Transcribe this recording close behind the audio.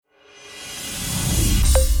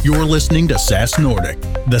You're listening to SaaS Nordic,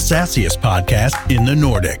 the sassiest podcast in the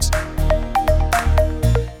Nordics.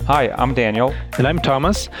 Hi, I'm Daniel. And I'm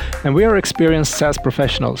Thomas, and we are experienced SaaS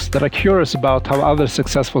professionals that are curious about how other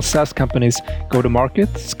successful SaaS companies go to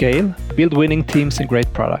market, scale, build winning teams and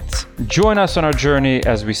great products. Join us on our journey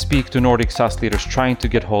as we speak to Nordic SaaS leaders trying to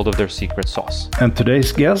get hold of their secret sauce. And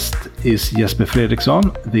today's guest is Jesper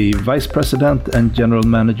Fredriksson, the Vice President and General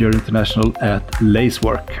Manager International at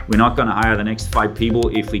Lacework. We're not going to hire the next 5 people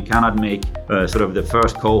if we cannot make sort of the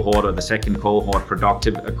first cohort or the second cohort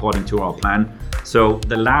productive according to our plan. So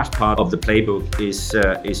the last part of the playbook is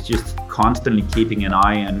just constantly keeping an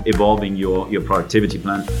eye and evolving your productivity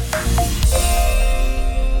plan.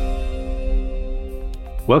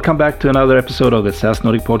 Welcome back to another episode of the SaaS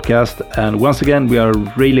Nordic podcast. And once again, we are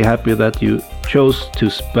really happy that you chose to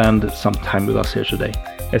spend some time with us here today.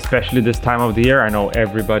 Especially this time of the year. I know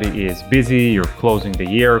everybody is busy. You're closing the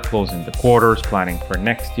year, closing the quarters, planning for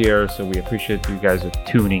next year. So we appreciate you guys are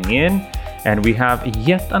tuning in. And we have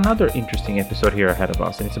yet another interesting episode here ahead of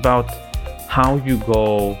us. And it's about how you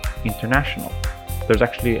go international. There's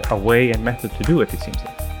actually a way and method to do it seems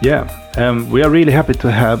like. Yeah, we are really happy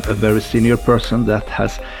to have a very senior person that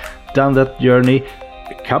has done that journey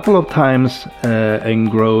a couple of times and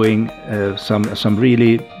growing some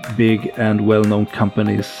really big and well-known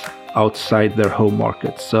companies outside their home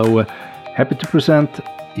market. So happy to present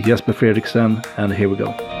Jesper Fredriksson, and here we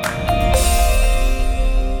go.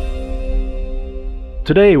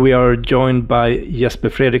 Today we are joined by Jesper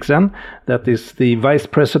Fredriksson, that is the Vice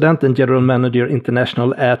President and General Manager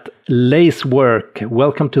International at Lacework.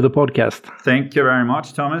 Welcome to the podcast. Thank you very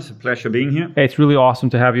much, Thomas. A pleasure being here. It's really awesome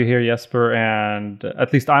to have you here, Jesper. And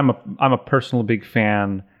at least I'm a personal big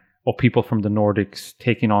fan of people from the Nordics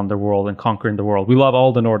taking on the world and conquering the world. We love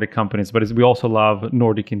all the Nordic companies, but we also love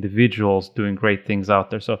Nordic individuals doing great things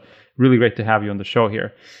out there. So really great to have you on the show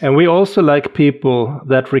here. And we also like people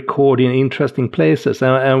that record in interesting places.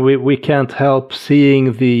 And we can't help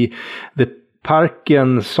seeing the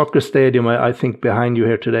Parken soccer stadium, I think, behind you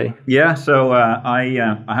here today. Yeah, so I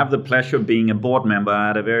have the pleasure of being a board member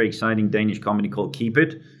at a very exciting Danish company called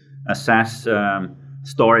Keepit, a SaaS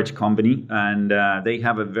storage company, and they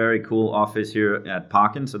have a very cool office here at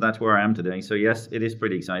Parken, so that's where I am today. So yes, it is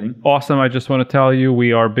pretty exciting. Awesome. I just want to tell you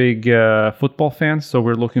we are big football fans, so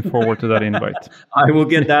we're looking forward to that invite. I will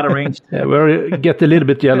get that arranged. Yeah, we get a little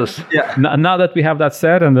bit jealous. Yeah. Now that we have that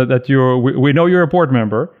said, and that we know you're a board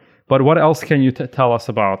member, but what else can you tell us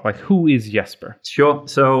about, like, who is Jesper? Sure.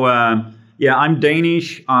 So yeah, I'm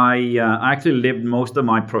Danish. I actually lived most of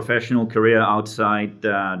my professional career outside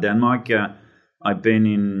Denmark. I've been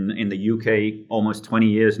in the UK almost 20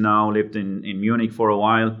 years now, lived in Munich for a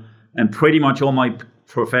while, and pretty much all my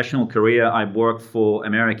professional career I've worked for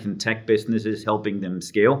American tech businesses, helping them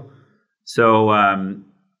scale. So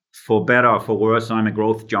for better or for worse, I'm a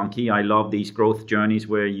growth junkie. I love these growth journeys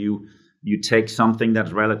where you take something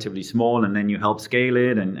that's relatively small and then you help scale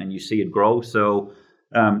it and you see it grow. So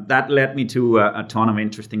that led me to a ton of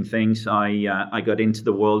interesting things. I got into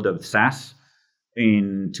the world of SaaS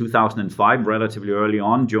in 2005, relatively early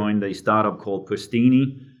on, joined a startup called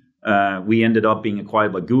Postini. We ended up being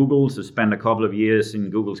acquired by Google, so spent a couple of years in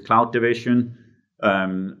Google's cloud division.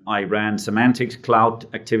 I ran Semantics cloud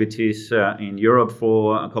activities in Europe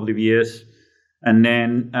for a couple of years. And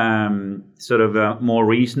then more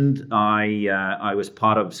recent, I was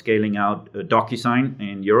part of scaling out DocuSign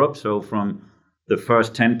in Europe. So from the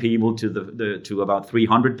first 10 people to about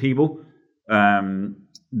 300 people.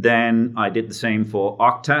 Then I did the same for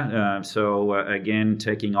Okta. Again,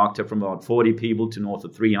 taking Okta from about 40 people to north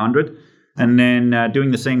of 300. And then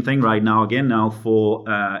doing the same thing right now for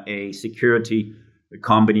a security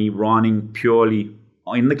company running purely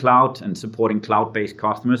in the cloud and supporting cloud-based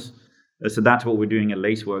customers. So that's what we're doing at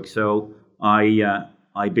Lacework. So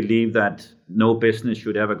I believe that no business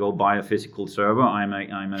should ever go buy a physical server. I'm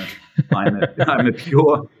a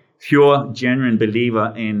pure, genuine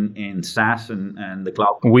believer in SaaS and the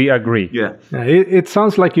cloud. We agree. Yeah. It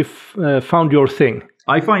sounds like you've found your thing.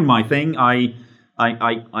 I find my thing.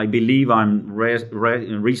 I believe I'm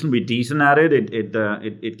reasonably decent at it.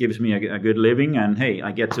 It gives me a good living, and hey,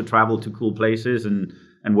 I get to travel to cool places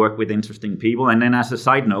and work with interesting people. And then as a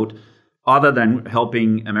side note, other than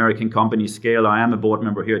helping American companies scale, I am a board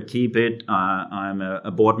member here at Keepit. I'm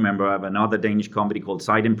a board member of another Danish company called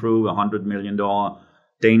SiteImprove, $100 million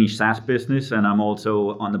Danish SaaS business, and I'm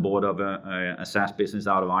also on the board of a SaaS business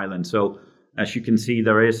out of Ireland. So as you can see,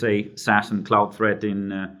 there is a SaaS and cloud thread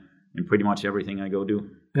in pretty much everything I go do.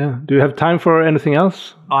 Yeah. Do you have time for anything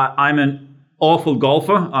else? I'm an awful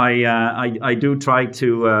golfer. I do try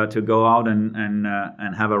to go out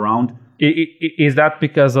and have a round. Is that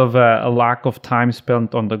because of a lack of time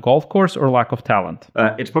spent on the golf course or lack of talent?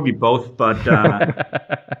 It's probably both, but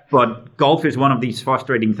but golf is one of these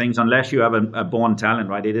frustrating things unless you have a born talent,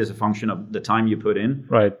 right? It is a function of the time you put in.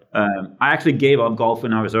 Right. I actually gave up golf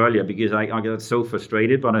when I was earlier because I got so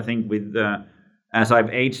frustrated. But I think with as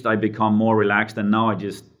I've aged, I've become more relaxed, and now I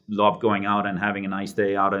just love going out and having a nice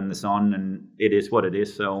day out in the sun, and it is what it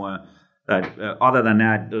is. So. Other than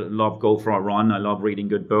that, love go for a run. I love reading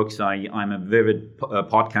good books. I'm a vivid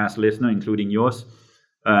podcast listener, including yours.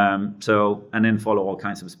 And then follow all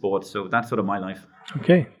kinds of sports. So that's sort of my life.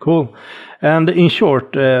 Okay, cool. And in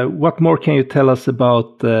short, what more can you tell us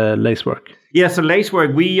about Lacework? Yeah, so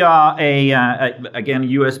Lacework, we are again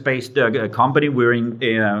US-based company.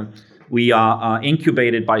 We are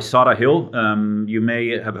incubated by Sutter Hill. You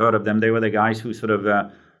may have heard of them. They were the guys who sort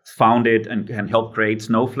of founded and helped create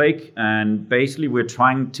Snowflake. And basically, we're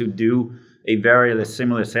trying to do a very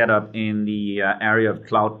similar setup in the area of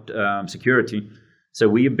cloud security. So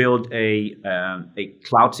we built a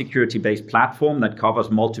cloud security-based platform that covers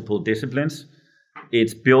multiple disciplines.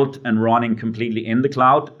 It's built and running completely in the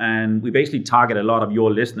cloud, and we basically target a lot of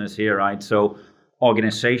your listeners here, right? So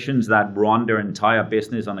organizations that run their entire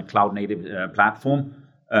business on a cloud-native platform.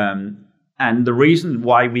 And the reason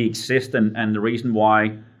why we exist and the reason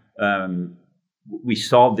why we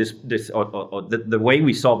solve the way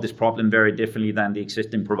we solve this problem very differently than the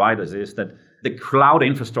existing providers is that the cloud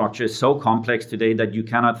infrastructure is so complex today that you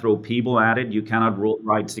cannot throw people at it. You cannot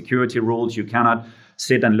write security rules. You cannot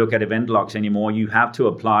sit and look at event logs anymore. You have to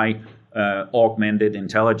apply augmented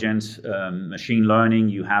intelligence, machine learning.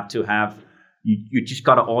 You have to have, you just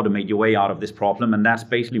got to automate your way out of this problem. And that's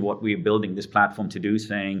basically what we're building this platform to do,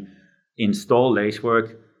 saying, install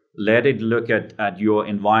Lacework, let it look at your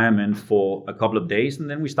environment for a couple of days, and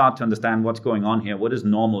then we start to understand what's going on here. What does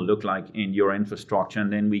normal look like in your infrastructure?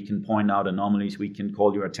 And then we can point out anomalies, we can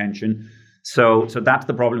call your attention. So that's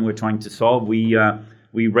the problem we're trying to solve. We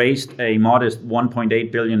raised a modest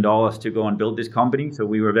 $1.8 billion to go and build this company. So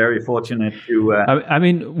we were very fortunate to... I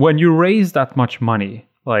mean, when you raise that much money,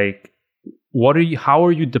 like, how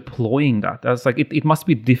are you deploying that? That's like, it must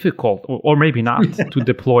be difficult or maybe not to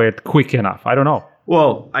deploy it quick enough. I don't know.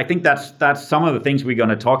 Well, I think that's some of the things we're going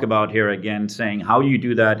to talk about here again, saying how do you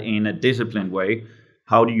do that in a disciplined way?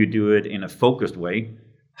 How do you do it in a focused way?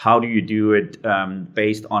 How do you do it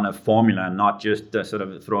based on a formula, not just sort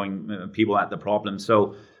of throwing people at the problem?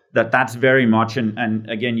 So that's very much, and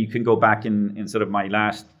again, you can go back in sort of my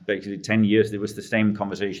last basically 10 years, there was the same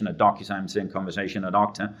conversation at DocuSign, same conversation at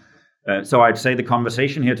Okta. So I'd say the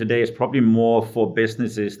conversation here today is probably more for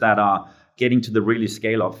businesses that are getting to the really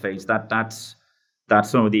scale-up phase. That's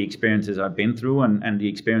some of the experiences I've been through and the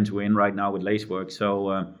experience we're in right now with Lacework.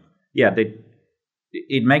 So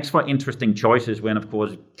it makes for interesting choices when, of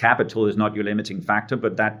course, capital is not your limiting factor,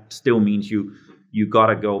 but that still means you got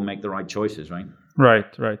to go make the right choices, right?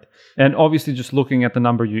 Right. And obviously, just looking at the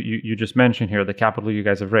number you just mentioned here, the capital you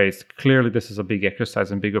guys have raised, clearly this is a big exercise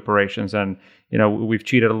and big operations. And, we've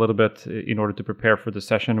cheated a little bit in order to prepare for the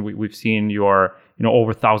session. We've seen your,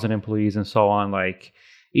 over 1,000 employees and so on. Like,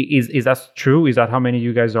 is that true? Is that how many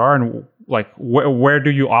you guys are? And like, where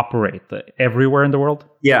do you operate? Everywhere in the world?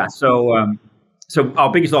 Yeah. So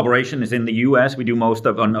our biggest operation is in the US. We do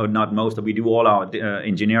we do all our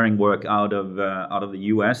engineering work out of the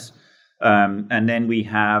US. And then we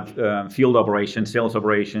have field operations, sales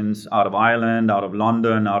operations out of Ireland, out of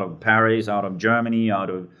London, out of Paris, out of Germany, out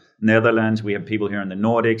of Netherlands. We have people here in the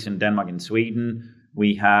Nordics, in Denmark and Sweden.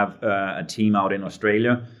 We have a team out in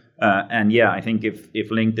Australia. I think if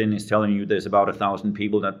LinkedIn is telling you there's about 1,000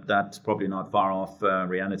 people, that's probably not far off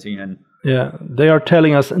reality. And yeah, they are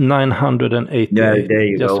telling us 980. Yeah, there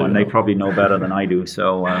you go. And they probably know better than I do.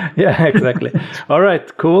 So yeah, exactly. All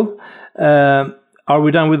right, cool. Are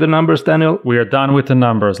we done with the numbers, Daniel? We are done with the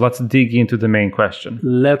numbers. Let's dig into the main question.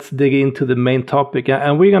 Let's dig into the main topic.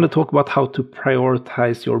 And we're going to talk about how to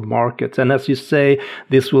prioritize your markets. And as you say,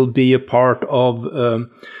 this will be a part of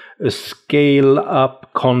a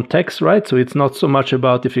scale-up context, right? So it's not so much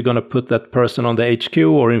about if you're going to put that person on the HQ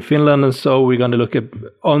or in Finland. And so we're going to look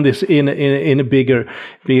on this in a bigger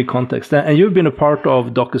context. And you've been a part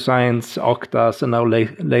of DocuSign's, Okta's, and now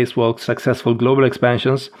Lacework's successful global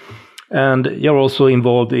expansions. And you're also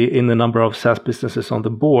involved in a number of SaaS businesses on the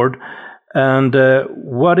board. And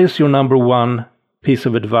what is your number one piece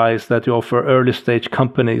of advice that you offer early stage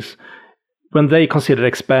companies when they consider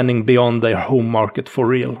expanding beyond their home market for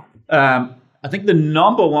real? I think the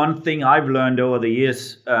number one thing I've learned over the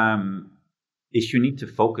years is you need to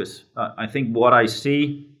focus. I think what I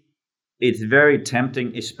see it's very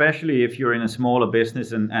tempting, especially if you're in a smaller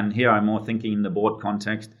business, and here I'm more thinking in the board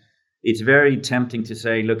context. It's very tempting to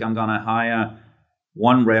say, look, I'm going to hire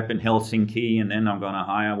one rep in Helsinki, and then I'm going to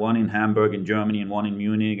hire one in Hamburg in Germany and one in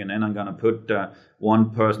Munich, and then I'm going to put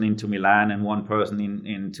one person into Milan and one person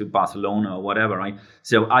into Barcelona or whatever, right?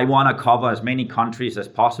 So I want to cover as many countries as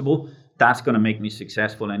possible. That's going to make me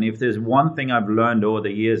successful. And if there's one thing I've learned over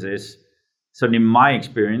the years is, certainly in my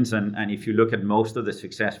experience, and if you look at most of the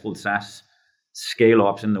successful SaaS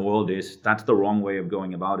scale-ups in the world, is that's the wrong way of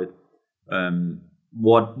going about it.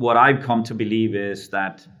 What I've come to believe is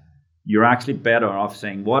that you're actually better off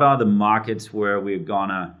saying, what are the markets where we're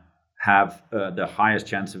gonna have the highest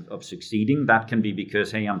chance of succeeding? That can be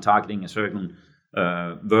because, hey, I'm targeting a certain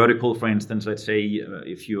vertical, for instance. Let's say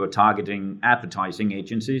if you are targeting advertising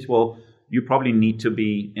agencies, well, you probably need to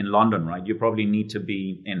be in London, right? You probably need to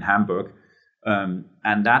be in Hamburg.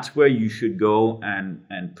 And that's where you should go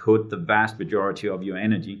and put the vast majority of your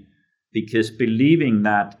energy, because believing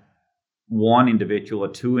that one individual or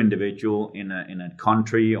two individual in a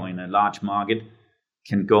country or in a large market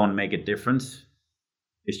can go and make a difference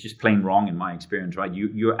is just plain wrong in my experience, right?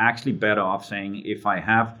 You're actually better off saying, if I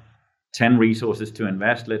have 10 resources to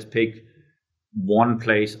invest, let's pick one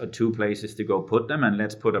place or two places to go put them, and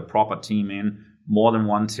let's put a proper team in, more than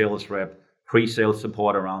one sales rep, pre-sales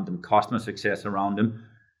support around them, customer success around them.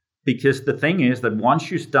 Because the thing is that once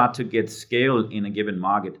you start to get scale in a given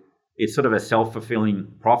market, it's sort of a self-fulfilling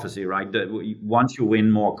prophecy, right? That once you win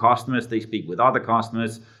more customers, they speak with other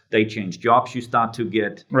customers, they change jobs, you start to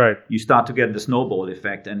get the snowball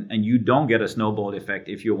effect. And you don't get a snowball effect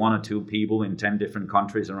if you're one or two people in 10 different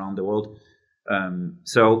countries around the world.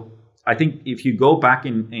 So I think if you go back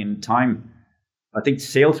in time, I think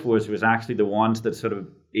Salesforce was actually the ones that sort of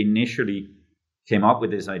initially came up with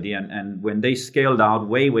this idea. And when they scaled out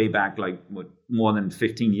way back, like more than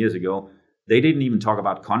 15 years ago, they didn't even talk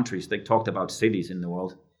about countries. They talked about cities in the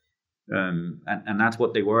world. And that's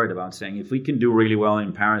what they worried about, saying, if we can do really well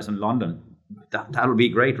in Paris and London, that'll be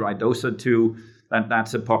great, right? Those are two,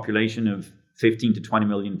 that's a population of 15 to 20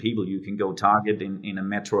 million people you can go target in a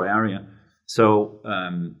metro area. So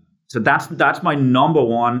that's my number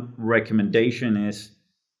one recommendation is,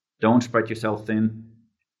 don't spread yourself thin.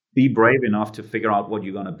 Be brave enough to figure out what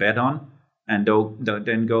you're going to bet on, and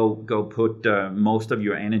then go put most of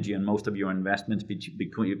your energy and most of your investments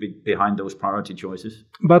behind those priority choices.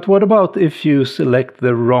 But what about if you select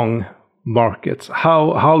the wrong markets?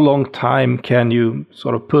 How long time can you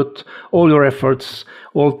sort of put all your efforts,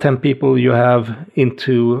 all 10 people you have,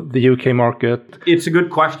 into the UK market? It's a good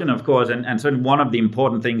question, of course, and so one of the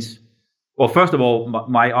important things. Well, first of all,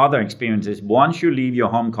 my other experience is, once you leave your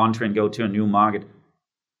home country and go to a new market,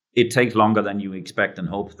 it takes longer than you expect and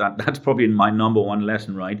hope. That's probably my number one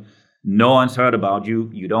lesson, right? No one's heard about you.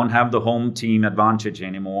 You don't have the home team advantage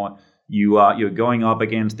anymore. You're going up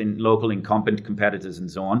against local incumbent competitors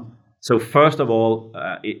and so on. So first of all,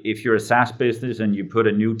 if you're a SaaS business and you put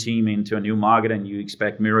a new team into a new market and you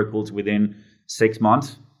expect miracles within 6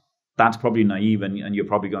 months, that's probably naive, and you're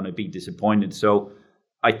probably going to be disappointed. So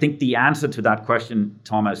I think the answer to that question,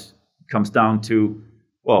 Thomas, comes down to,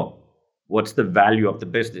 well, what's the value of the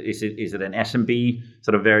business? Is it an SMB,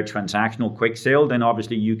 sort of very transactional, quick sale? Then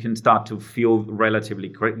obviously you can start to feel relatively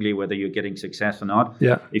quickly whether you're getting success or not.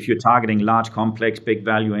 Yeah. If you're targeting large, complex, big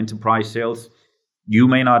value enterprise sales, you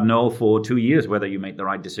may not know for 2 years whether you made the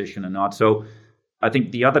right decision or not. So I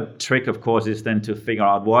think the other trick, of course, is then to figure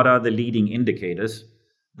out what are the leading indicators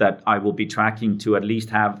that I will be tracking to at least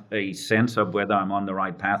have a sense of whether I'm on the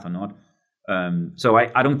right path or not. So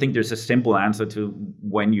I don't think there's a simple answer to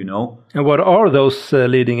when you know. And what are those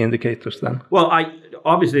leading indicators then? Well,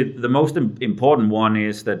 obviously the most important one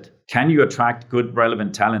is that, can you attract good,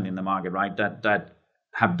 relevant talent in the market, right? That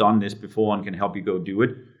have done this before and can help you go do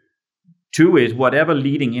it. 2 is, whatever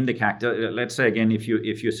leading indicator. Let's say again, if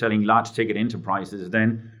you're selling large ticket enterprises,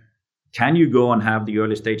 then can you go and have the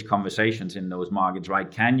early stage conversations in those markets,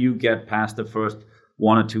 right? Can you get past the first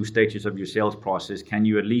 1 or 2 stages of your sales process? Can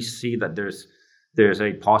you at least see that there's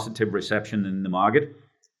a positive reception in the market?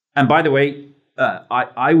 And by the way,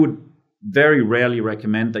 I would very rarely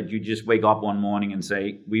recommend that you just wake up one morning and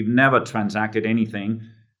say, we've never transacted anything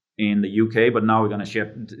in the UK, but now we're going to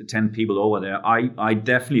ship 10 people over there. I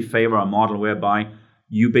definitely favor a model whereby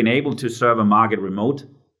you've been able to serve a market remote.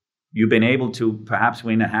 You've been able to perhaps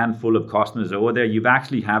win a handful of customers over there. You've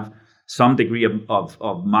actually have some degree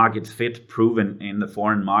of market fit proven in the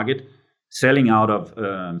foreign market, selling out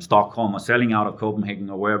of Stockholm or selling out of Copenhagen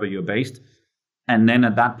or wherever you're based. And then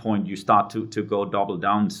at that point, you start to go double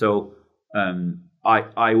down. So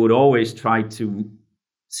I would always try to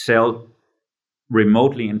sell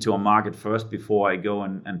remotely into a market first before I go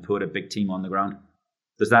and put a big team on the ground.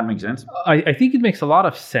 Does that make sense? I think it makes a lot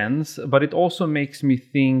of sense, but it also makes me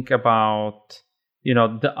think about,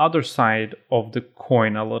 the other side of the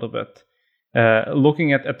coin a little bit.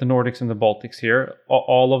 Looking at the Nordics and the Baltics here,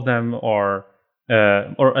 all of them are,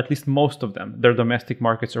 or at least most of them, their domestic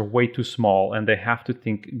markets are way too small, and they have to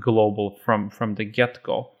think global from the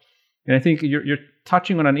get-go. And I think you're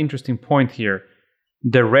touching on an interesting point here,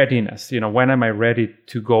 the readiness. When am I ready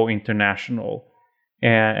to go international?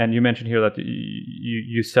 And you mentioned here that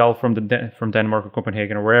you sell from Denmark or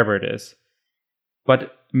Copenhagen or wherever it is,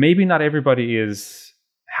 but maybe not everybody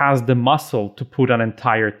has the muscle to put an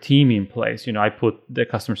entire team in place. I put the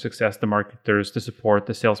customer success, the marketers, the support,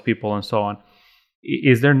 the salespeople, and so on.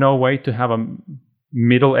 Is there no way to have a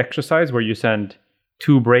middle exercise where you send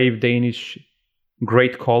 2 brave Danish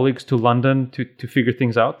great colleagues to London to figure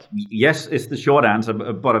things out? Yes, is the short answer.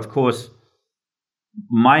 But of course,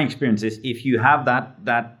 my experience is if you have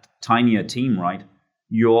that tinier team, right,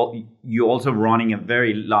 you're also running a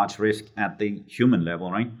very large risk at the human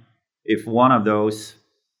level, right? If one of those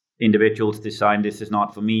individuals decide this is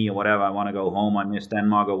not for me or whatever, I want to go home, I miss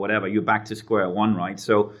Denmark or whatever, you're back to square one, right?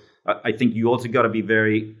 So I think you also got to be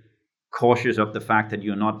very cautious of the fact that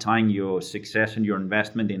you're not tying your success and your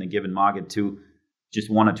investment in a given market to just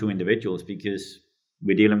 1 or 2 individuals, because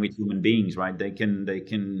we're dealing with human beings, right? They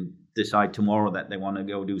can decide tomorrow that they want to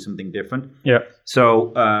go do something different. Yeah.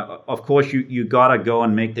 So of course you gotta go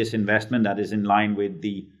and make this investment that is in line with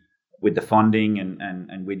the funding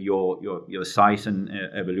and with your size and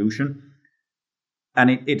evolution.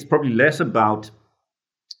 And it's probably less about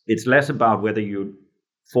whether you're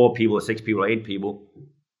 4 people, 6 people, 8 people.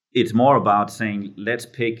 It's more about saying, let's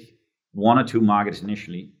pick 1 or 2 markets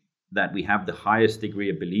initially that we have the highest degree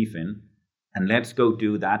of belief in, and let's go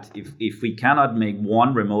do that. If we cannot make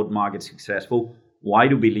 1 remote market successful, why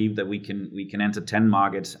do we believe that we can enter 10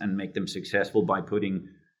 markets and make them successful by putting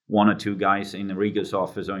 1 or 2 guys in a Regus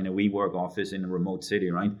office or in a WeWork office in a remote city,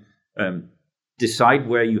 right? Decide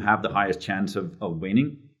where you have the highest chance of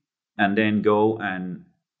winning, and then go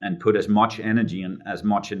and put as much energy and as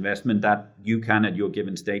much investment that you can at your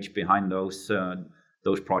given stage behind those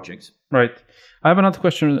projects. Right. I have another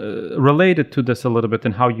question related to this a little bit,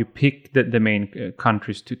 and how you pick the main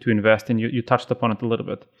countries to invest in. You touched upon it a little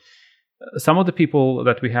bit. Some of the people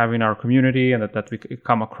that we have in our community and that we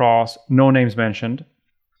come across, no names mentioned,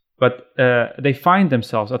 but they find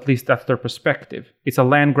themselves, at least that's their perspective, it's a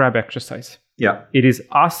land grab exercise. Yeah. It is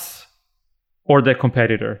us or the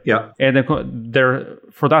competitor. Yeah. And they're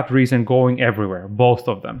for that reason going everywhere, both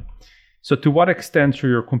of them. So to what extent should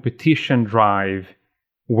your competition drive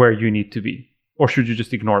where you need to be? Or should you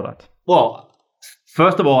just ignore that? Well,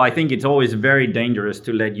 first of all, I think it's always very dangerous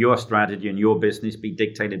to let your strategy and your business be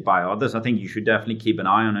dictated by others. I think you should definitely keep an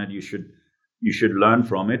eye on it. You should learn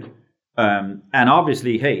from it. And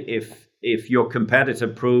obviously, hey, if your competitor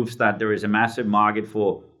proves that there is a massive market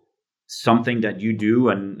for something that you do,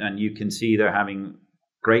 and you can see they're having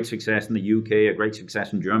great success in the UK, a great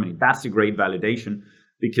success in Germany, that's a great validation.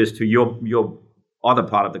 Because to your other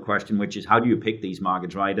part of the question, which is how do you pick these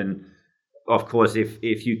markets, right? And of course,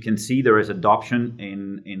 if you can see there is adoption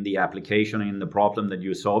in the application, in the problem that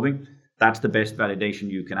you're solving, that's the best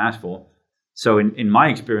validation you can ask for. So in my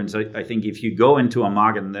experience, I think if you go into a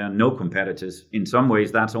market and there are no competitors, in some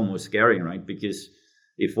ways that's almost scary, right? Because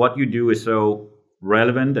if what you do is so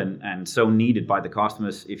relevant and so needed by the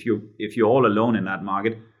customers, if you're all alone in that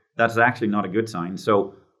market, that's actually not a good sign.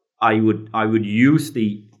 So I would use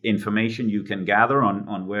the information you can gather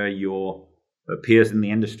on where your peers in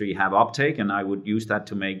the industry have uptake, and I would use that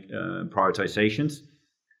to make prioritizations.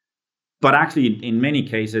 But actually, in many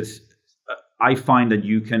cases, I find that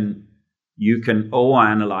you can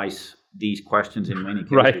overanalyze these questions in many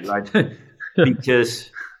cases, right?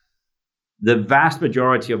 Because the vast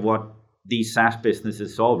majority of what these SaaS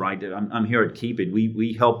businesses solve, right? I'm here at Keepit.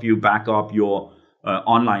 We help you back up your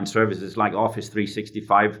online services like Office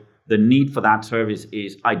 365. The need for that service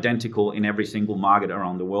is identical in every single market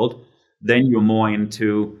around the world. Then you're more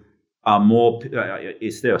into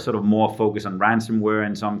is there sort of more focus on ransomware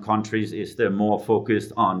in some countries? Is there more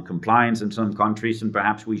focused on compliance in some countries? And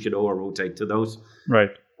perhaps we should over-rotate to those.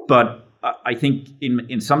 Right. But I think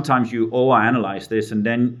in sometimes you overanalyze this, and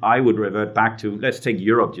then I would revert back to, let's take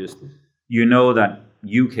Europe just. You know that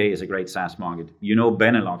UK is a great SaaS market. You know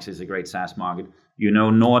Benelux is a great SaaS market. You know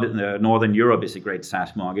Northern Europe is a great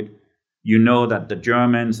SaaS market. You know that the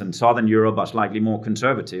Germans and Southern Europe are slightly more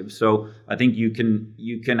conservative. So I think you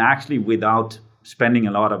can actually, without spending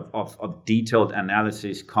a lot of detailed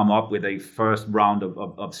analysis, come up with a first round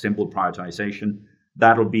of simple prioritization.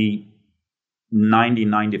 That'll be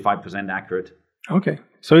 95% accurate. Okay,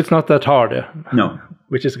 so it's not that hard. No.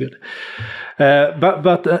 Which is good.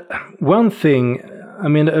 But one thing, I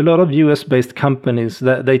mean, a lot of US-based companies,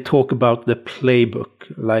 that they talk about the playbook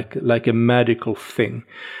like a magical thing.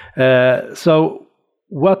 So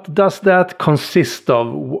what does that consist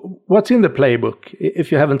of? What's in the playbook,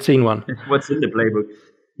 if you haven't seen one? What's in the playbook?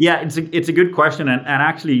 Yeah, it's a good question, and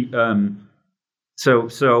actually,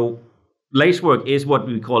 so Lacework is what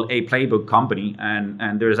we call a playbook company,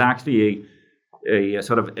 and there's actually a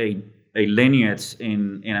sort of a lineage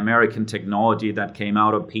in American technology that came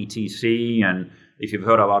out of PTC, and if you've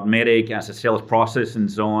heard about MEDDIC as a sales process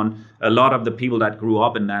and so on, a lot of the people that grew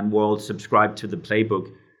up in that world subscribed to the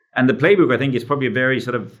playbook. And the playbook, I think, is probably a very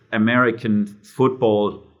sort of American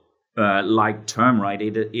football like term, right?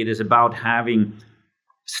 It is about having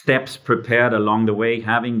steps prepared along the way,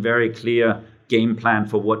 having very clear game plan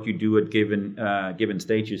for what you do at given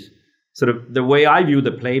stages. Sort of the way I view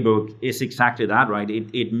the playbook is exactly that, right?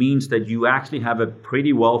 It means that you actually have a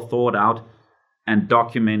pretty well thought out and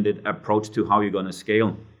documented approach to how you're going to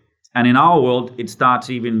scale. And in our world, it starts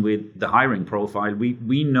even with the hiring profile.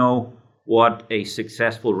 We know what a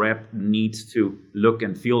successful rep needs to look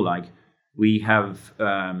and feel like. We have,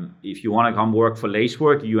 if you want to come work for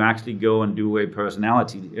Lacework, you actually go and do a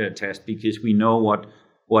personality test, because we know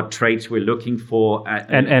what traits we're looking for.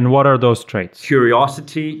 And what are those traits?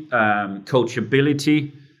 Curiosity,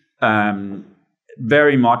 coachability,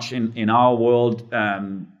 very much in our world,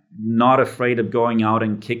 not afraid of going out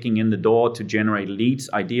and kicking in the door to generate leads.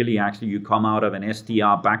 Ideally, actually, you come out of an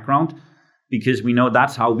SDR background, because we know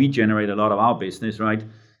that's how we generate a lot of our business, right?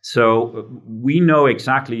 So we know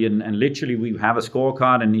exactly, and literally we have a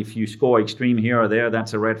scorecard, and if you score extreme here or there,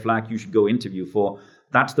 that's a red flag you should go interview for.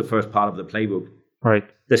 That's the first part of the playbook. Right.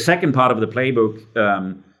 The second part of the playbook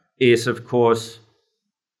is, of course,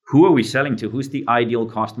 who are we selling to? Who's the ideal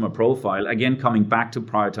customer profile? Again, coming back to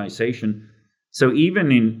prioritization. So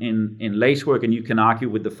even in Lacework, and you can argue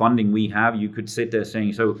with the funding we have, you could sit there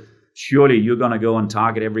saying, so surely you're going to go and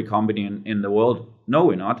target every company in the world. No,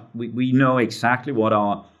 we're not. We know exactly what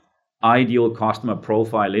our ideal customer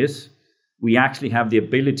profile is. We actually have the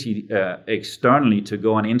ability externally to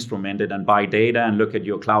go and instrument it and buy data and look at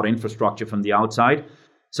your cloud infrastructure from the outside.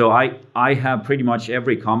 So I have pretty much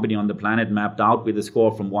every company on the planet mapped out with a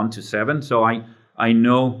score from 1 to 7. So I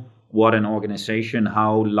know what an organization,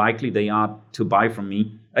 how likely they are to buy from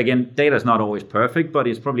me. Again, data is not always perfect, but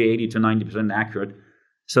it's probably 80 to 90% accurate.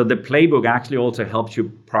 So the playbook actually also helps you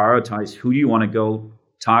prioritize who you want to go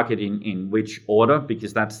target in which order,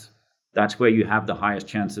 because that's where you have the highest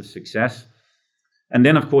chance of success. And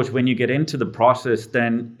then, of course, when you get into the process,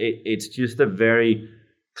 then it's just a very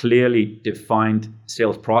clearly defined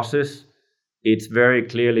sales process. It's very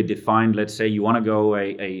clearly defined. Let's say you want to go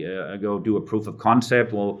go do a proof of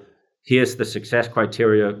concept. Well, here's the success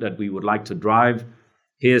criteria that we would like to drive.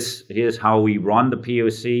 Here's how we run the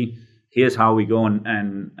POC. Here's how we go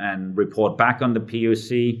and report back on the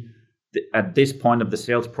POC. At this point of the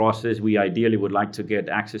sales process, we ideally would like to get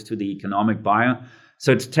access to the economic buyer.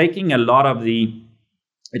 So it's taking a lot of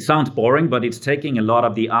it sounds boring, but it's taking a lot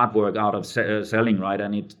of the artwork out of selling, right?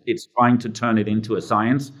 And it's trying to turn it into a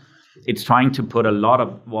science. It's trying to put a lot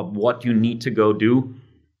of what you need to go do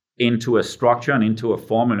into a structure and into a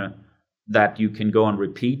formula that you can go and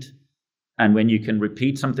repeat. And when you can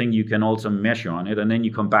repeat something, you can also measure on it. And then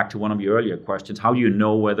you come back to one of your earlier questions. How do you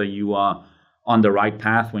know whether you are on the right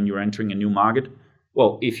path when you're entering a new market?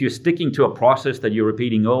 Well, if you're sticking to a process that you're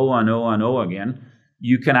repeating over and over and over again,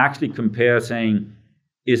 you can actually compare saying,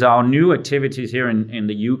 is our new activities here in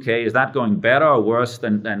the UK, is that going better or worse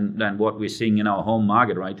than what we're seeing in our home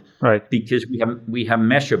market, right? Right. Because we have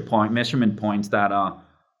measurement points that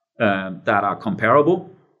are comparable,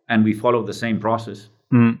 and we follow the same process.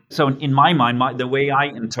 Mm. So in my mind, the way I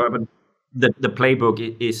interpret the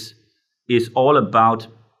playbook is all about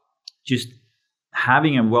just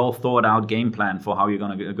having a well thought out game plan for how you're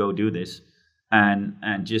going to go do this, and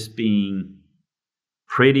just being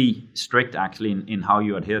pretty strict actually in how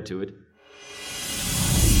you adhere to it.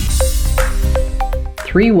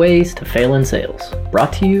 3 ways to fail in sales,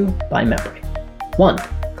 brought to you by Membrane. 1.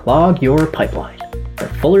 Clog your pipeline. The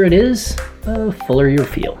fuller it is, the fuller you'll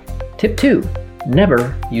feel. Tip 2.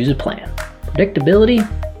 Never use a plan. Predictability?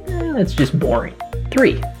 That's just boring.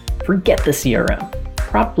 3. Forget the CRM.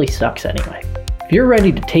 Probably sucks anyway. If you're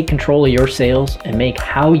ready to take control of your sales and make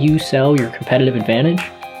how you sell your competitive advantage,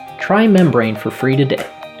 try Membrane for free today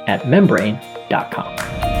at membrane.com.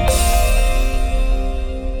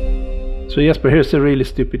 So Jesper, here's a really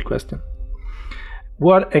stupid question.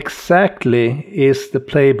 What exactly is the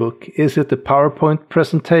playbook? Is it a PowerPoint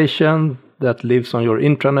presentation that lives on your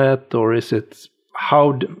intranet, or is it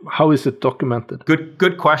how is it documented?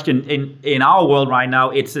 Good question. In our world right now,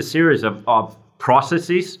 it's a series of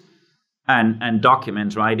processes and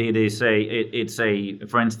documents, right?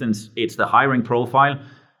 For instance, it's the hiring profile,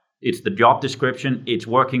 it's the job description, it's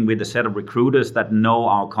working with a set of recruiters that know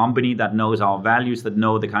our company, that knows our values, that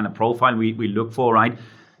know the kind of profile we look for, right?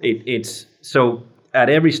 It's so at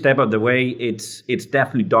every step of the way, it's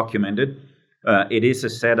definitely documented. It is a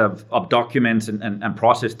set of documents and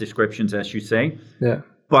process descriptions, as you say. Yeah.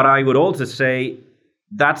 But I would also say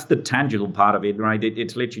that's the tangible part of it, right?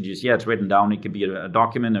 It's literally just, it's written down. It can be a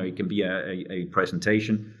document or it can be a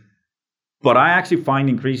presentation. But I actually find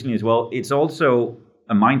increasingly as well, it's also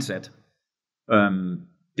a mindset.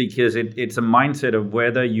 Because it's a mindset of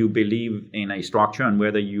whether you believe in a structure and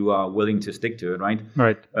whether you are willing to stick to it, right?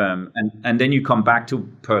 Right. And then you come back to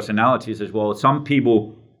personalities as well. Some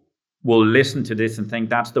people will listen to this and think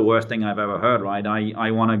that's the worst thing I've ever heard, right? I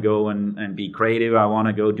want to go and be creative. I want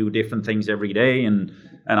to go do different things every day, and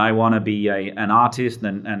I want to be an artist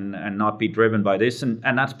and not be driven by this,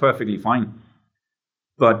 and that's perfectly fine.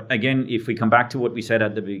 But again, if we come back to what we said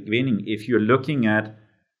at the beginning, if you're looking at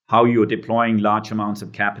how you're deploying large amounts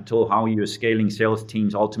of capital, how you're scaling sales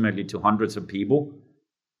teams ultimately to hundreds of people,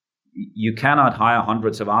 you cannot hire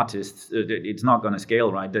hundreds of artists. It's not going to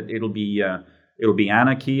scale, right? That it'll be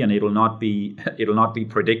anarchy, and it'll not be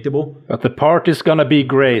predictable. But the party's gonna be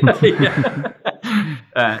great.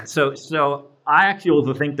 So I actually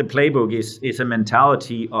also think the playbook is a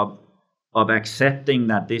mentality of accepting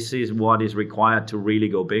that this is what is required to really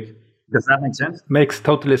go big. Does that make sense? Makes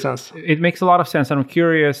totally sense. It makes a lot of sense. And I'm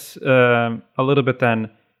curious a little bit then,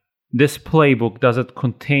 this playbook, does it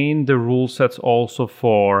contain the rule sets also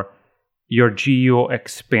for your geo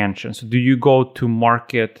expansion? So do you go to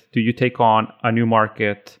market, do you take on a new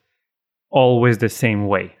market always the same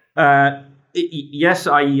way? Yes,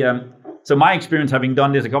 so my experience having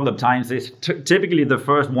done this a couple of times is typically the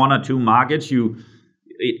first one or two markets,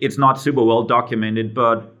 it's not super well documented,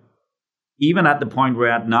 but even at the point we're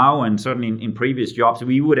at now, and certainly in previous jobs,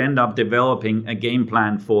 we would end up developing a game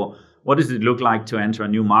plan for what does it look like to enter a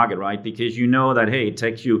new market, right? Because you know that, hey, it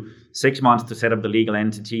takes you 6 months to set up the legal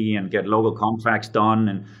entity and get local contracts done.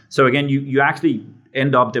 And so again, you actually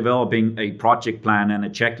end up developing a project plan and a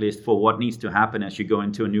checklist for what needs to happen as you go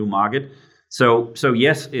into a new market. So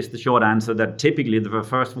yes, is the short answer, that typically the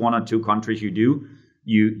first one or two countries you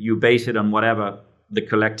base it on whatever the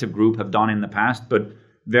collective group have done in the past, but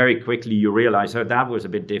very quickly you realize that was a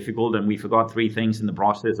bit difficult and we forgot 3 things in the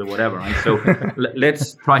process or whatever, right? So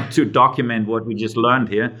let's try to document what we just learned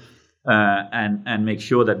here and make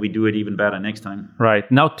sure that we do it even better next time. Right.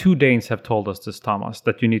 Now 2 Danes have told us this, Thomas,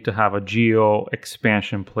 that you need to have a geo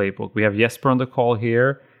expansion playbook. We have Jesper on the call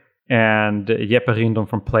here, and Jeppe Rindom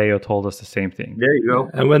from Pleo told us the same thing. There you go.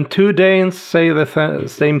 And when 2 Danes say the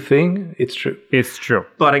same thing, it's true. It's true.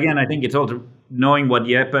 But again, I think it's also knowing what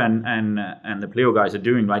Jeppe and the Pleo guys are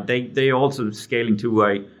doing, right? They also scaling to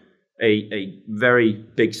a very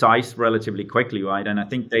big size relatively quickly, right? And I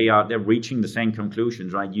think they're reaching the same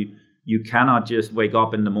conclusions, right? You cannot just wake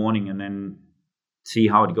up in the morning and then see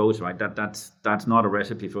how it goes, right? That's not a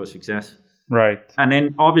recipe for success. Right. And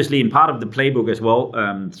then obviously in part of the playbook as well,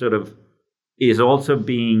 sort of is also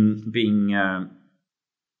being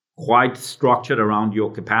quite structured around your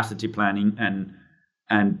capacity planning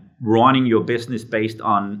and running your business based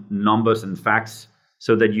on numbers and facts,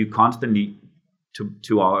 so that you constantly,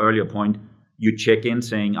 to our earlier point, you check in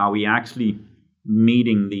saying, are we actually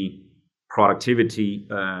meeting the productivity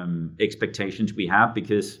expectations we have?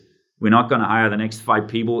 Because we're not going to hire the next 5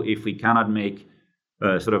 people if we cannot make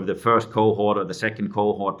sort of the first cohort or the second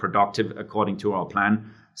cohort productive according to our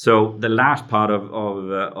plan. So the last part of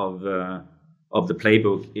the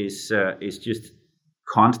playbook is just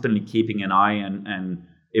constantly keeping an eye and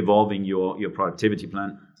evolving your productivity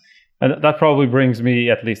plan. And that probably brings me,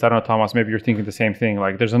 at least, I don't know, Thomas, maybe you're thinking the same thing.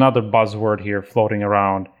 Like, there's another buzzword here floating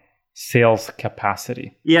around: sales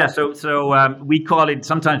capacity. Yeah, so sometimes we call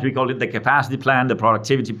it the capacity plan, the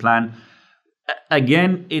productivity plan.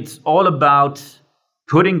 Again, it's all about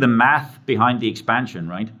putting the math behind the expansion,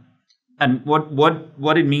 right? And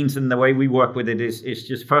what it means and the way we work with it is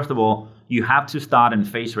just, first of all, you have to start and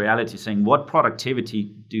face reality, saying, what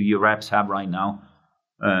productivity do your reps have right now?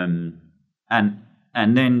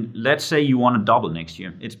 And then let's say you want to double next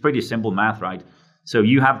year. It's pretty simple math, right? So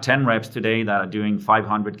you have 10 reps today that are doing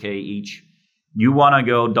 500K each. You want to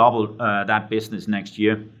go double that business next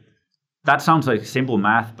year. That sounds like simple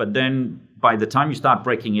math, but then by the time you start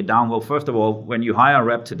breaking it down, well, first of all, when you hire a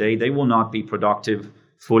rep today, they will not be productive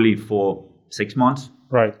fully for 6 months.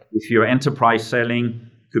 Right. If you're enterprise selling,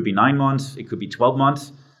 could be 9 months, it could be 12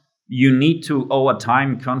 months. You need to, over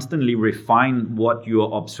time, constantly refine what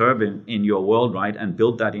you're observing in your world, right? And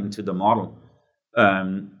build that into the model.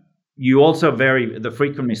 You also the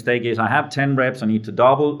frequent mistake is, I have 10 reps, I need to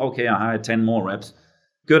double. Okay, I hire 10 more reps.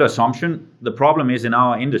 Good assumption. The problem is in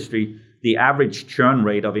our industry, the average churn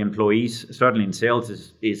rate of employees, certainly in sales,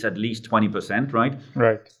 is at least 20%, right?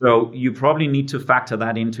 Right. So you probably need to factor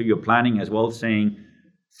that into your planning as well, saying,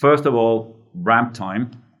 first of all, ramp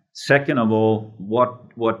time. Second of all,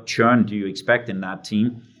 what churn do you expect in that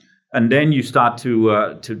team? And then you start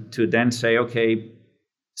to then say, okay,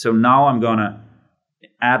 so now I'm going to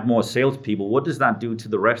add more salespeople. What does that do to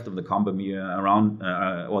the rest of the company around,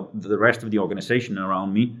 or the rest of the organization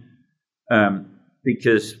around me?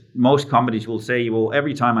 Because most companies will say, well,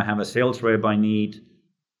 every time I have a sales rep,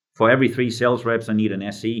 for every 3 sales reps, I need an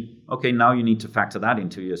SE. Okay, now you need to factor that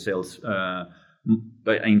into your sales,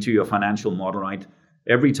 into your financial model, right?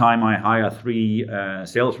 Every time I hire 3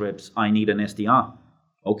 sales reps, I need an SDR.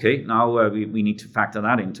 Okay, now we need to factor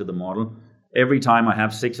that into the model. Every time I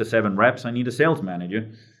have 6 or 7 reps, I need a sales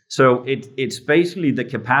manager. So it's basically the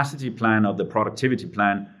capacity plan of the productivity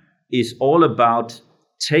plan is all about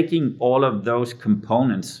taking all of those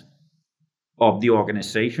components of the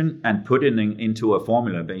organization and putting it into a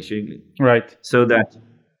formula, basically. Right. So that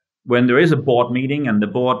when there is a board meeting and the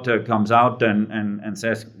board comes out and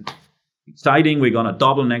says, exciting, we're going to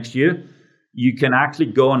double next year, you can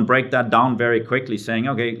actually go and break that down very quickly, saying,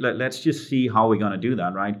 okay, let's just see how we're going to do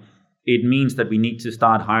that, right? It means that we need to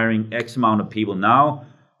start hiring X amount of people now.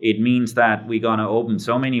 It means that we're going to open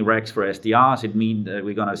so many recs for SDRs. It means that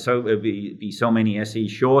we're going to be so many SEs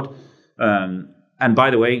short. And by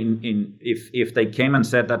the way, if they came and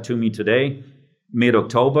said that to me today,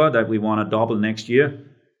 mid-October, that we want to double next year,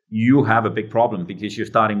 you have a big problem because you're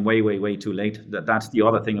starting way, way, way too late. That's the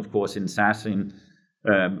other thing, of course, in SaaS, in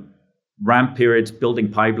ramp periods,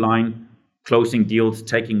 building pipeline, closing deals,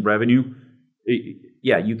 taking revenue.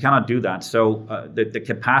 You cannot do that. So the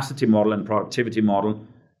capacity model and productivity model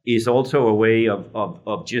is also a way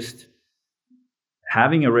of just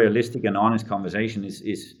having a realistic and honest conversation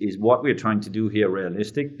is what we're trying to do here,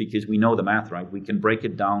 realistic, because we know the math, right? We can break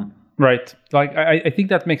it down. Right. Like, I think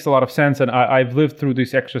that makes a lot of sense. And I've lived through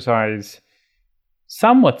this exercise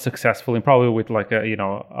somewhat successfully, probably with like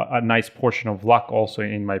a nice portion of luck also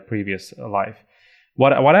in my previous life.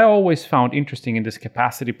 What I always found interesting in this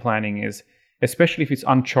capacity planning is, especially if it's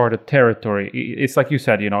uncharted territory, it's like you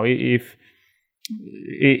said, if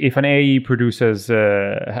an AE produces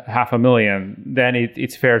 500,000, then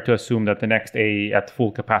it's fair to assume that the next AE at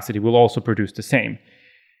full capacity will also produce the same.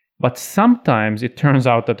 But sometimes it turns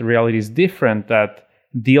out that the reality is different, that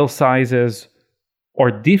deal sizes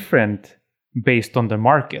are different based on the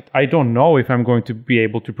market. I don't know if I'm going to be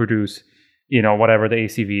able to produce, whatever the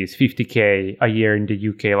ACV is, 50K a year in the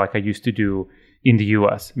UK like I used to do in the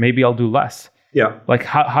US. Maybe I'll do less. Yeah. Like,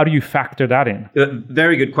 how do you factor that in?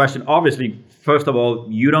 Very good question. Obviously, first of all,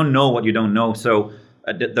 you don't know what you don't know. So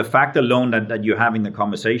the fact alone that you're having the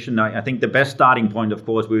conversation, I think the best starting point, of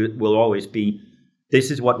course, will always be, this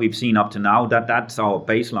is what we've seen up to now. That's our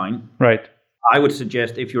baseline. Right. I would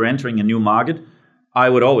suggest if you're entering a new market, I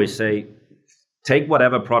would always say, take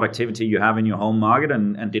whatever productivity you have in your home market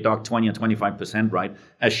and deduct 20 or 25%, right?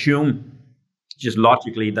 Assume just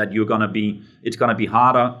logically that it's going to be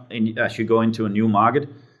harder as you go into a new market.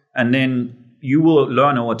 And then you will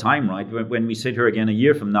learn over time, right? When we sit here again a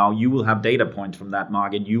year from now, you will have data points from that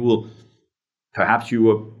market. Perhaps you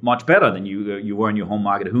were much better than you were in your home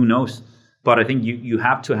market. Who knows? But I think you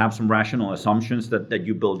have to have some rational assumptions that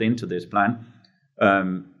you build into this plan.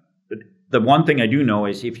 But the one thing I do know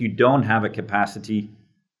is if you don't have a capacity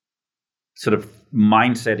sort of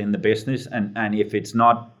mindset in the business, and if it's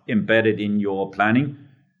not embedded in your planning,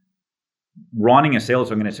 running a sales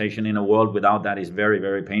organization in a world without that is very,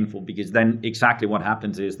 very painful, because then exactly what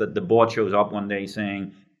happens is that the board shows up one day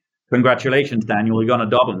saying, congratulations, Daniel, you're going to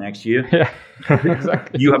double next year. Yeah,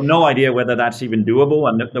 exactly. You have no idea whether that's even doable.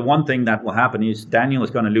 And the one thing that will happen is Daniel is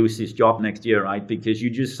going to lose his job next year, right? Because you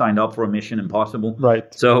just signed up for a mission impossible.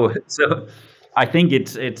 Right. So I think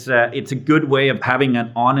it's a good way of having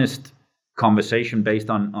an honest conversation based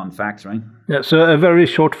on facts, right? Yeah. So a very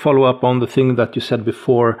short follow-up on the thing that you said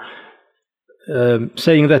before.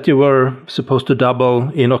 Saying that you were supposed to double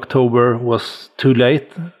in October was too late.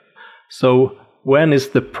 So when is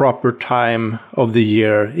the proper time of the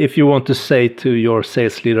year if you want to say to your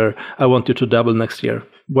sales leader, I want you to double next year?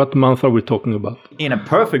 What month are we talking about? In a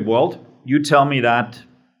perfect world, you tell me that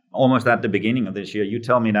almost at the beginning of this year. You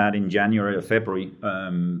tell me that in January or February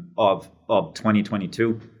of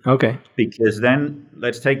 2022. Okay. Because then,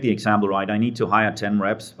 let's take the example, right? I need to hire 10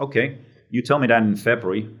 reps. Okay. You tell me that in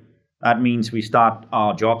February. That means we start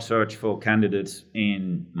our job search for candidates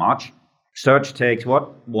in March. Search takes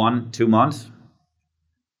 1-2 months.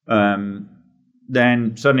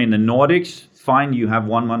 Then suddenly in the Nordics, fine, you have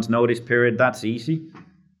 1 month's notice period. That's easy.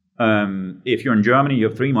 If you're in Germany, you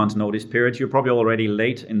have 3 months notice periods. You're probably already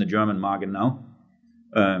late in the German market now.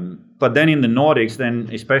 But then in the Nordics, then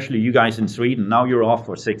especially you guys in Sweden, now you're off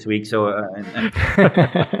for 6 weeks. So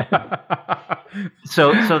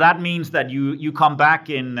so that means that you come back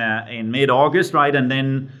in mid-August, right? And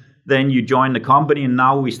then you join the company, and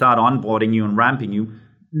now we start onboarding you and ramping you.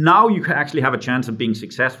 Now you can actually have a chance of being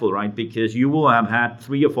successful, right? Because you will have had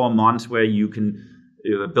 3 or 4 months where you can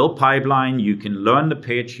build pipeline, you can learn the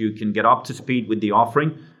pitch, you can get up to speed with the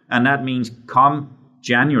offering. And that means come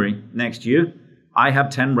January next year, I have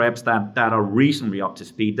 10 reps that are reasonably up to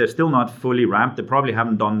speed. They're still not fully ramped. They probably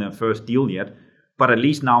haven't done their first deal yet, but at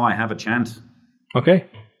least now I have a chance. Okay.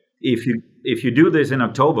 If you do this in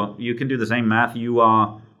October, you can do the same math. You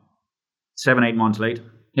are 7-8 months late.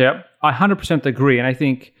 Yeah, I 100% agree. And I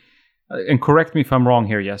think, and correct me if I'm wrong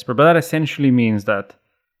here, Jesper, but that essentially means that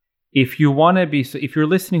if you're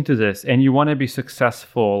listening to this and you want to be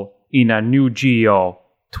successful in a new geo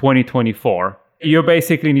 2024, you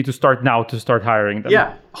basically need to start now to start hiring them.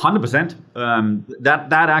 Yeah, 100%.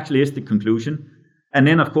 That actually is the conclusion. And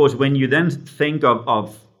then, of course, when you then think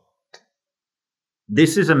of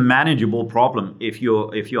this is a manageable problem if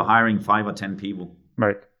you're hiring 5 or 10 people.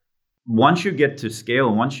 Right. Once you get to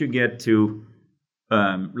scale, once you get to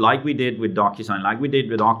like we did with DocuSign, like we did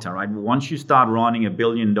with Okta, right? Once you start running $1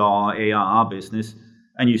 billion ARR business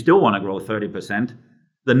and you still want to grow 30%,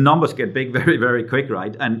 the numbers get big very, very quick,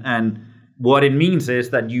 right? And what it means is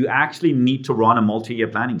that you actually need to run a multi-year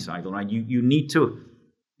planning cycle, right? You need to,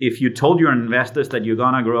 if you told your investors that you're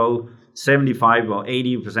going to grow 75 or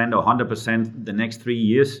 80% or 100% the next 3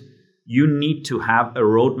 years, you need to have a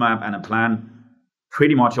roadmap and a plan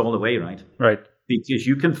pretty much all the way, right? Right. Because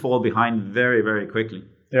you can fall behind very, very quickly.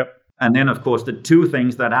 Yep. And then, of course, the 2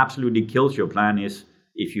 things that absolutely kills your plan is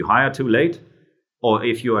if you hire too late or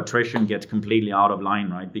if your attrition gets completely out of line,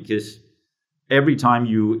 right? Because every time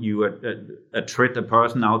you attrit a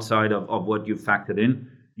person outside of what you factored in,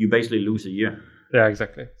 you basically lose a year. Yeah,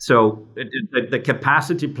 exactly. So the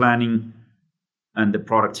capacity planning and the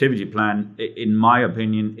productivity plan, in my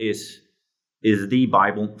opinion, is the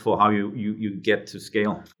Bible for how you get to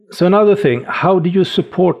scale. So another thing, how do you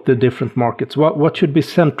support the different markets? What should be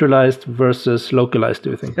centralized versus localized,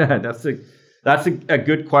 do you think? That's a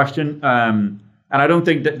good question. And I don't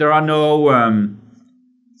think that there are no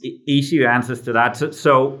easy answers to that.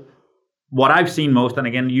 So what I've seen most, and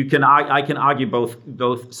again, I can argue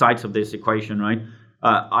both sides of this equation, right?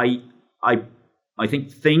 I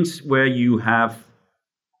think things where you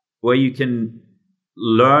can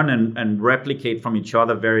learn and replicate from each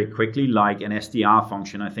other very quickly, like an SDR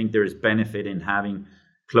function. I think there is benefit in having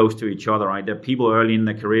close to each other, right? There are people early in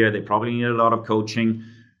their career, they probably need a lot of coaching.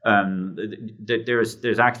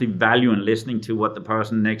 There's actually value in listening to what the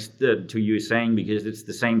person next to you is saying, because it's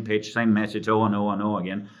the same pitch, same message over and over and over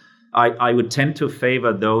again. I would tend to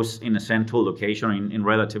favor those in a central location or in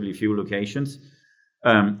relatively few locations.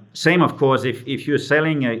 Same, of course, if you're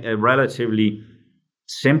selling a relatively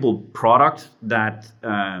simple product that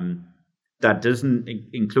doesn't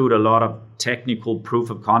include a lot of technical proof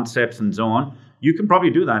of concepts and so on, you can probably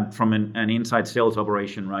do that from an inside sales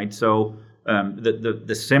operation, right? So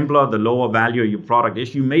the simpler, the lower value your product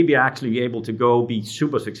is, you may be actually able to go be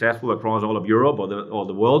super successful across all of Europe or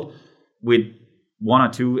the world with 1 or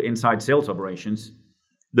 2 inside sales operations.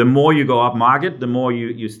 The more you go up market, the more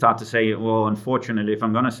you start to say, well, unfortunately, if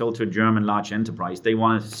I'm going to sell to a German large enterprise, they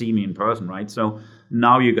want to see me in person, right? So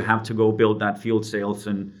now you have to go build that field sales.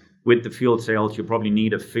 And with the field sales, you probably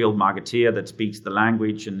need a field marketeer that speaks the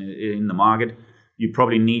language and in the market. You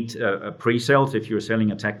probably need a pre-sales if you're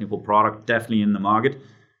selling a technical product, definitely in the market.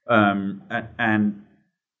 And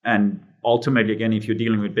ultimately, again, if you're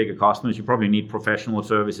dealing with bigger customers, you probably need professional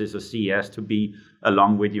services or CS to be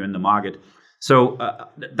along with you in the market. So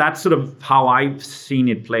that's sort of how I've seen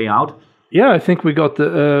it play out. Yeah, I think we got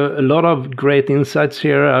a lot of great insights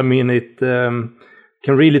here. I mean,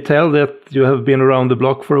 can really tell that you have been around the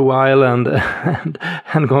block for a while and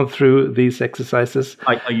gone through these exercises.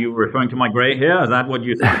 Are you referring to my gray hair? Is that what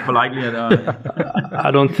you said politely? I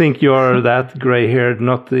don't think you are that gray-haired,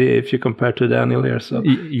 not if you compare to Daniel here. So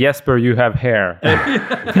Jesper, you have hair.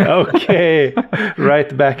 Okay,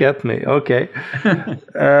 right back at me. Okay.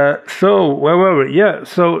 So where were we? Yeah.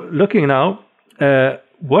 So looking now,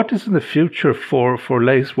 what is in the future for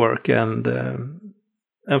Lacework and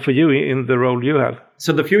for you in the role you have?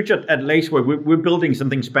 So the future at Lacework, we're building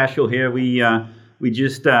something special here. We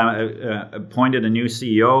just appointed a new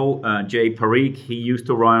CEO, Jay Parikh. He used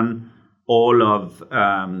to run all of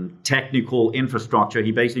technical infrastructure.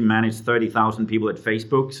 He basically managed 30,000 people at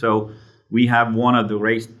Facebook. So we have one of the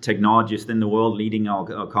great technologists in the world leading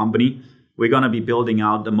our company. We're going to be building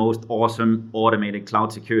out the most awesome automated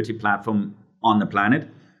cloud security platform on the planet.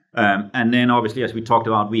 And then obviously, as we talked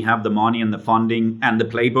about, we have the money and the funding and the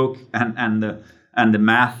playbook and the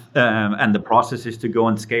math and the processes to go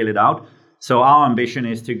and scale it out. So our ambition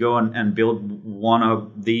is to go and build one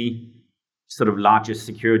of the sort of largest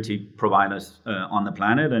security providers on the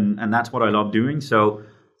planet, and that's what I love doing. So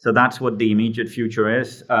that's what the immediate future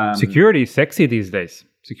is. Security is sexy these days.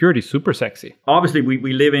 Security is super sexy. Obviously,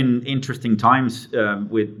 we live in interesting times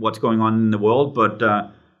with what's going on in the world, but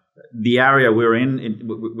the area we're in,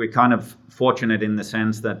 we're kind of fortunate in the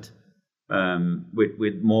sense that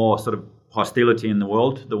with more sort of hostility in the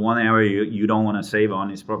world, the one area you don't want to save on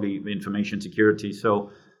is probably information security. So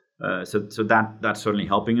that's certainly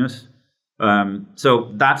helping us.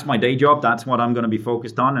 So that's my day job. That's what I'm going to be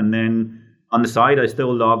focused on. And then on the side, I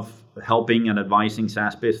still love helping and advising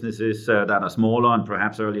SaaS businesses that are smaller and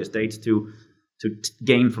perhaps earlier stage to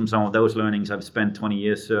gain from some of those learnings I've spent 20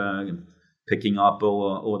 years picking up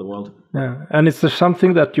over the world. Yeah. And is there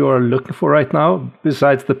something that you are looking for right now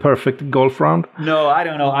besides the perfect golf round? No, I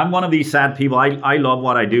don't know. I'm one of these sad people. I love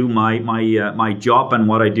what I do. My job and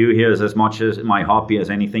what I do here is as much as my hobby as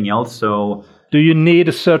anything else. So, do you need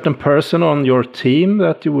a certain person on your team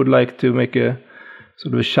that you would like to make a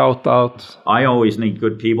sort of a shout out? I always need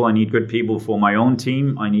good people. I need good people for my own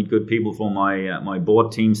team. I need good people for my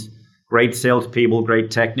board teams. Great salespeople,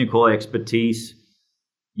 great technical expertise.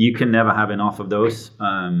 You can never have enough of those.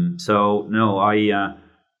 So no,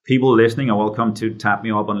 people listening are welcome to tap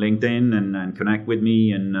me up on LinkedIn and connect with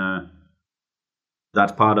me, and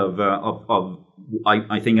that's part of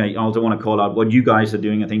I think I also want to call out what you guys are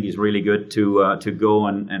doing. I think is really good to go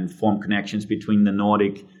and form connections between the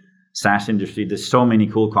Nordic SaaS industry. There's so many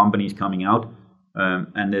cool companies coming out,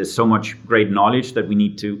 and there's so much great knowledge that we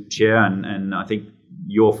need to share. And I think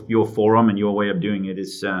your forum and your way of doing it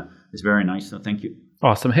is very nice. So thank you.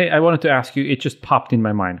 Awesome. Hey, I wanted to ask you, it just popped in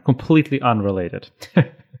my mind, completely unrelated.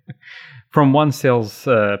 From one sales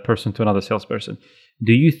person to another salesperson.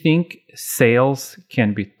 Do you think sales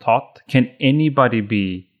can be taught? Can anybody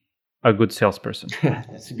be a good salesperson?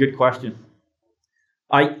 That's a good question.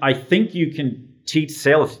 I think you can teach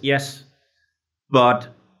sales, yes. But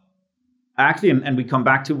actually, and we come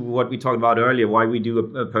back to what we talked about earlier, why we do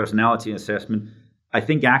a personality assessment. I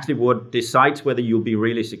think actually what decides whether you'll be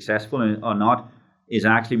really successful or not is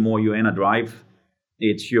actually more your inner drive.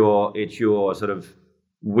 It's your sort of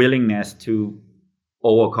willingness to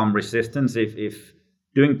overcome resistance. If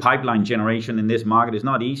doing pipeline generation in this market is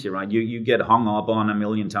not easy, right? You get hung up on a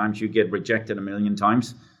million times, you get rejected a million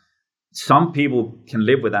times. Some people can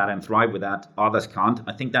live with that and thrive with that, others can't.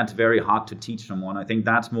 I think that's very hard to teach someone. I think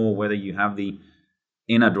that's more whether you have the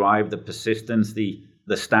inner drive, the persistence, the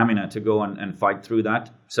stamina to go and fight through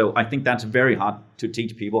that. So I think that's very hard to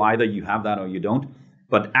teach people. Either you have that or you don't.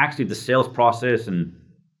 But actually the sales process and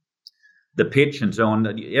the pitch and so on,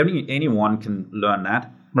 anyone can learn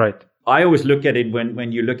that. Right. I always look at it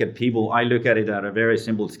when you look at people, I look at it at a very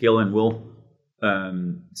simple skill and will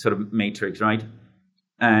sort of matrix, right?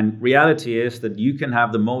 And reality is that you can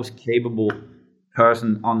have the most capable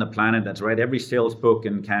person on the planet that's read every sales book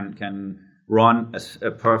and can run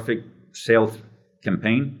a perfect sales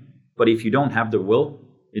campaign. But if you don't have the will,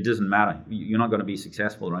 it doesn't matter. You're not going to be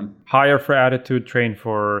successful, right? Hire for attitude, train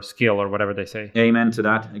for skill, or whatever they say. Amen to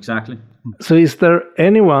that, exactly. So is there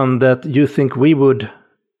anyone that you think we would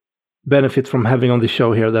benefit from having on the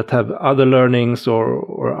show here that have other learnings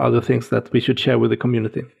or other things that we should share with the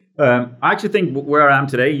community? I actually think where I am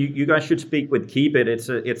today, you guys should speak with Keepit.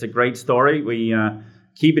 It's a great story.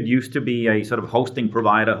 Keepit used to be a sort of hosting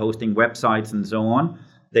provider, hosting websites and so on.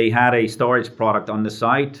 They had a storage product on the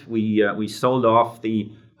site. We sold off the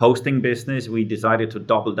hosting business. We decided to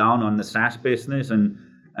double down on the SaaS business, and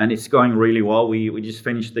it's going really well. We just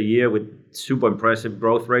finished the year with super impressive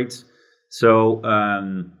growth rates. So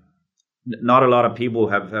not a lot of people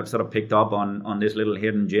have sort of picked up on this little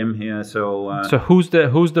hidden gem here. So who's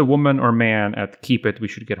the woman or man at Keep It we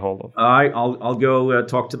should get hold of? I'll go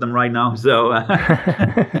talk to them right now. So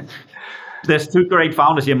there's two great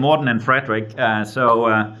founders here, Morten and Frederick.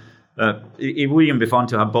 It would even be fun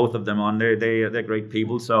to have both of them on. They're great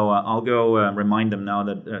people. So I'll go remind them now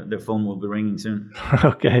that their phone will be ringing soon.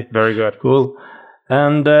 Okay, very good, cool.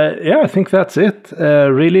 And I think that's it.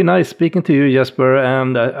 Really nice speaking to you, Jesper.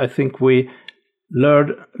 And I think we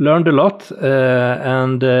learned a lot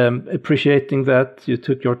and appreciating that you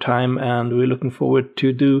took your time. And we're looking forward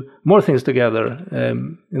to do more things together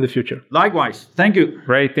in the future. Likewise. Thank you.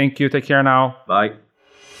 Great. Thank you. Take care now. Bye.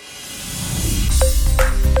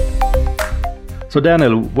 So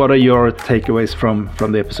Daniel, what are your takeaways from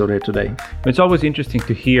the episode here today? It's always interesting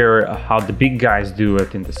to hear how the big guys do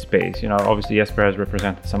it in the space. Obviously Jesper has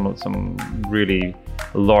represented some really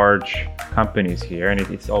large companies here, and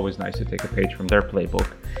it's always nice to take a page from their playbook.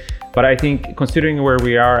 But I think considering where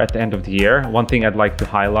we are at the end of the year, one thing I'd like to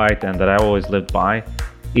highlight and that I always lived by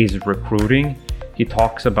is recruiting. He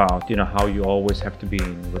talks about, how you always have to be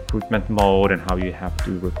in recruitment mode and how you have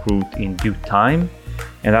to recruit in due time.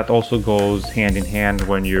 And that also goes hand in hand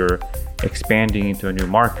when you're expanding into a new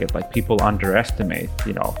market. Like, people underestimate,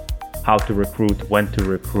 how to recruit, when to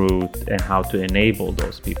recruit, and how to enable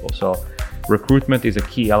those people. So recruitment is a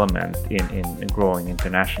key element in growing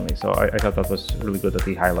internationally. So I thought that was really good that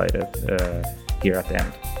he highlighted here at the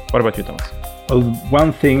end. What about you, Thomas? Well,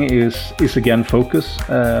 one thing is again focus,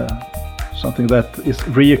 something that is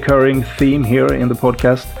reoccurring theme here in the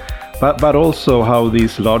podcast, but also how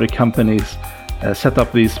these larger companies set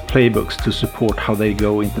up these playbooks to support how they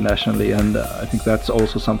go internationally. And I think that's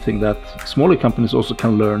also something that smaller companies also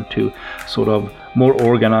can learn to sort of more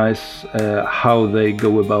organize how they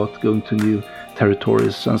go about going to new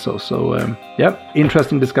territories and so. So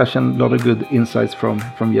interesting discussion, a lot of good insights from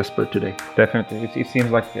Jesper today. Definitely. It seems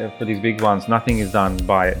like for these big ones, nothing is done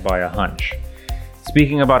by a hunch.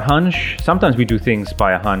 Speaking about hunch, sometimes we do things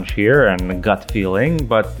by a hunch here and gut feeling,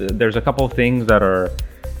 but there's a couple of things that are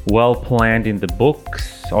well planned in the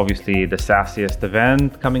books. Obviously, the Sassiest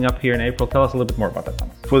event coming up here in April. Tell us a little bit more about that,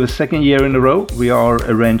 Thomas. For the second year in a row, we are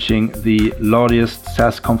arranging the largest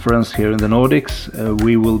SaaS conference here in the Nordics.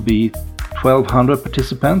 We will be 1,200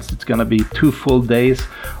 participants. It's going to be 2 full days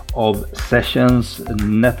of sessions,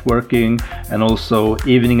 networking, and also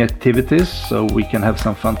evening activities, so we can have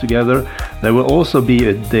some fun together. There will also be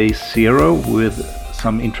a day 0 with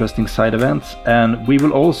some interesting side events, and we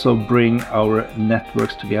will also bring our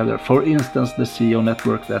networks together. For instance, the CEO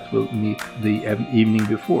network that will meet the evening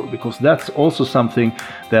before, because that's also something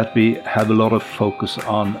that we have a lot of focus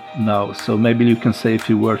on now. So maybe you can say a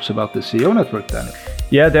few words about the CEO network, Daniel.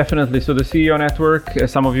 Yeah, definitely. So the CEO network,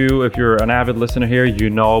 some of you, if you're an avid listener here, you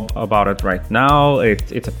know about it right now.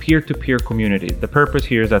 It's a peer-to-peer community. The purpose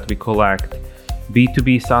here is that we collect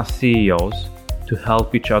B2B SaaS CEOs to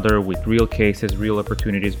help each other with real cases, real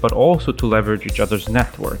opportunities, but also to leverage each other's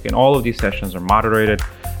network. And all of these sessions are moderated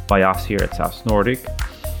by us here at SaaS Nordic.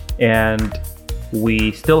 And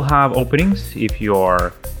we still have openings. If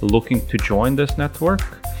you're looking to join this network,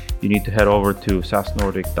 you need to head over to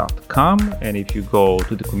saasnordic.com, and if you go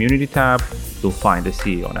to the community tab, you'll find the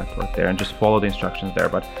CEO network there, and just follow the instructions there.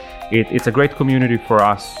 But it's a great community for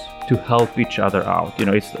us to help each other out.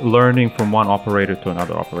 It's learning from one operator to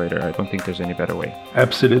another operator. I don't think there's any better way.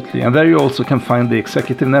 Absolutely. And there you also can find the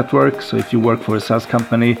executive network. So if you work for a SaaS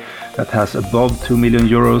company that has above 2 million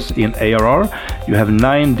euros in ARR, you have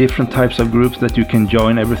 9 different types of groups that you can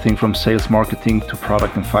join, everything from sales, marketing to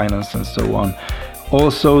product and finance and so on.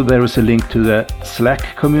 Also, there is a link to the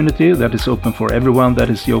Slack community that is open for everyone that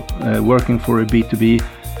is working for a B2B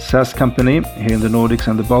SaaS company here in the Nordics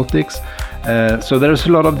and the Baltics. So there's a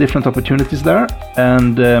lot of different opportunities there.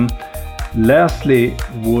 And lastly,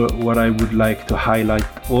 what I would like to highlight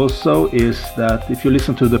also is that if you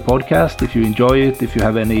listen to the podcast, if you enjoy it, if you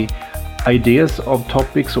have any ideas of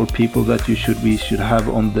topics or people that we should have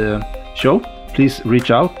on the show, please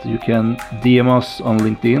reach out. You can DM us on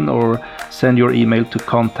LinkedIn or send your email to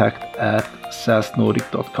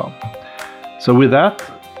contact@saasnordic.com. So with that,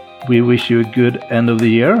 we wish you a good end of the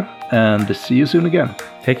year and see you soon again.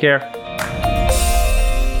 Take care.